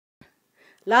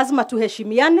Lazima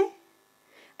tuheshimiane,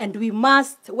 and we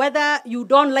must, whether you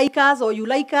don't like us or you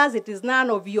like us, it is none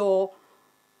of your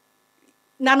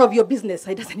business.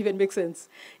 It doesn't even make sense.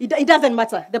 It doesn't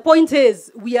matter. The point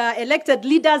is, we are elected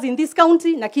leaders in this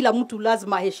county, na kila mtu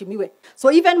lazima heshimiwe.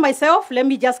 So even myself, let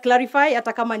me just clarify,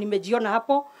 hata kama nimejiona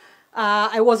hapo,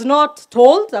 I was not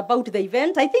told about the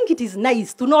event. I think it is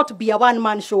nice to not be a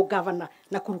one-man show governor,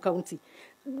 Nakuru County.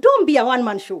 Don't be a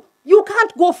one-man show. You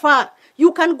can't go far.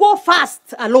 You can go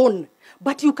fast alone,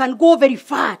 but you can go very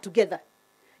far together.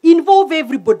 Involve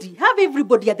everybody. Have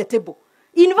everybody at the table.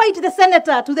 Invite the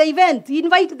senator to the event.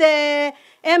 Invite the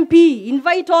MP.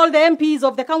 Invite all the MPs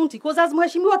of the county. Because as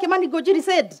Mheshimiwa Kimani Gojiri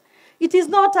said, it is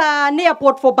not an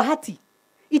airport for Bahati.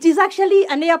 It is actually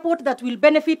an airport that will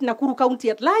benefit Nakuru County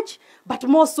at large, but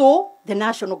more so the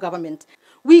national government.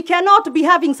 We cannot be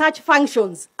having such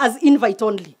functions as invite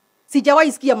only.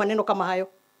 Sijawahi sikia maneno kama hayo.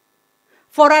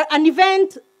 For an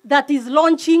event that is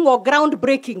launching or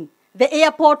groundbreaking the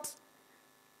airport,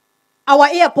 our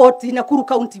airport in Nakuru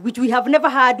County, which we have never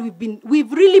had,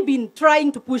 we've really been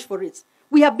trying to push for it.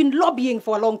 We have been lobbying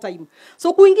for a long time.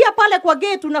 So kuingia pale kwa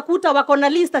gate unakuta wako na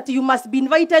list that you must be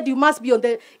invited, you must be on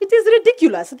the... It is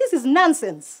ridiculous. This is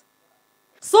nonsense.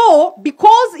 So,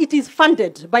 because it is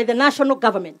funded by the national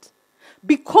government,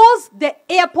 because the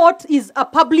airport is a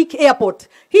public airport,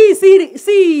 hii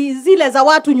si zile za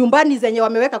watu nyumbani zenye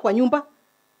wameweka kwa nyumba.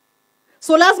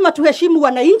 So lazima tuheshimu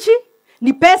wananchi,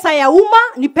 ni pesa ya umma,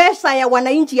 ni pesa ya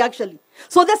wananchi actually.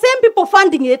 So the same people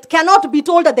funding it cannot be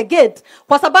told at the gate,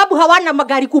 kwa sababu hawana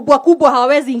magari kubwa kubwa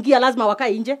hawawezi ingia, lazima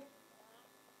wakae nje.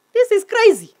 This is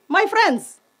crazy, my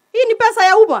friends. Hii ni pesa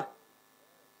ya umma.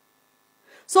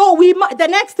 So the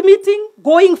next meeting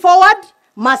going forward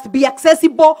must be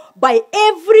accessible by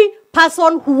every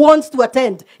person who wants to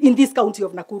attend in this county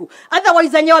of Nakuru. Otherwise,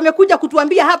 zenye wamekuja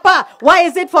kutuambia hapa, why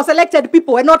is it for selected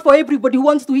people and not for everybody who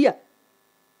wants to hear?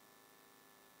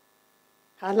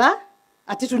 Hala?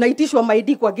 Ati tunaitishwa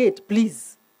maidi kwa gate,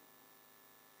 please.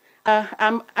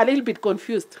 I'm a little bit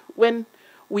confused when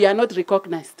we are not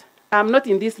recognized. I'm not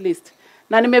in this list.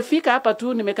 Na nimefika hapa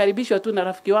tu, nimekaribishwa tu na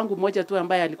rafiki wangu mmoja tu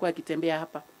ambaye alikuwa akitembea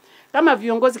hapa. Kama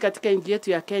viongozi katika nchi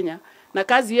yetu ya Kenya, na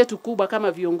kazi yetu kubwa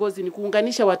kama viongozi ni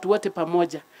kuunganisha watu wote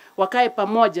pamoja. Wakae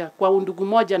pamoja kwa undugu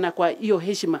moja na kwa hiyo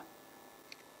heshima.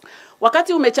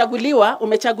 Wakati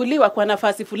umechaguliwa kwa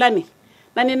nafasi fulani.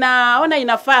 Na ninaona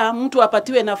inafaa mtu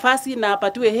apatiwe nafasi na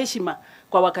apatiwe heshima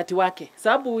kwa wakati wake.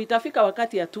 Sababu itafika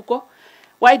wakati ya tuko.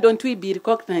 Why don't we be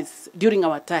recognized during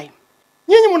our time?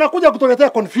 Nyinyi mnakuja kutuletea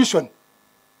confusion.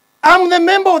 I'm the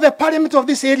member of the parliament of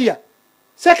this area.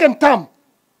 Second term.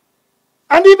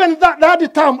 And even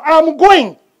that term, I'm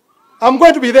going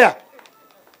to be there.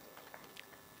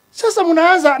 Sasa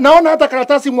mnaanza, naona hata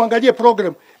karatasi muangalie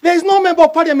program. There is no member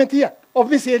of parliament here of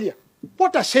this area.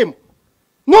 What a shame.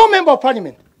 No member of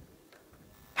parliament.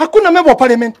 Hakuna member of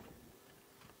parliament.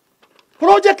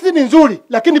 Project ni nzuri,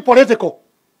 lakini political.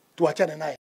 Tuachane naye.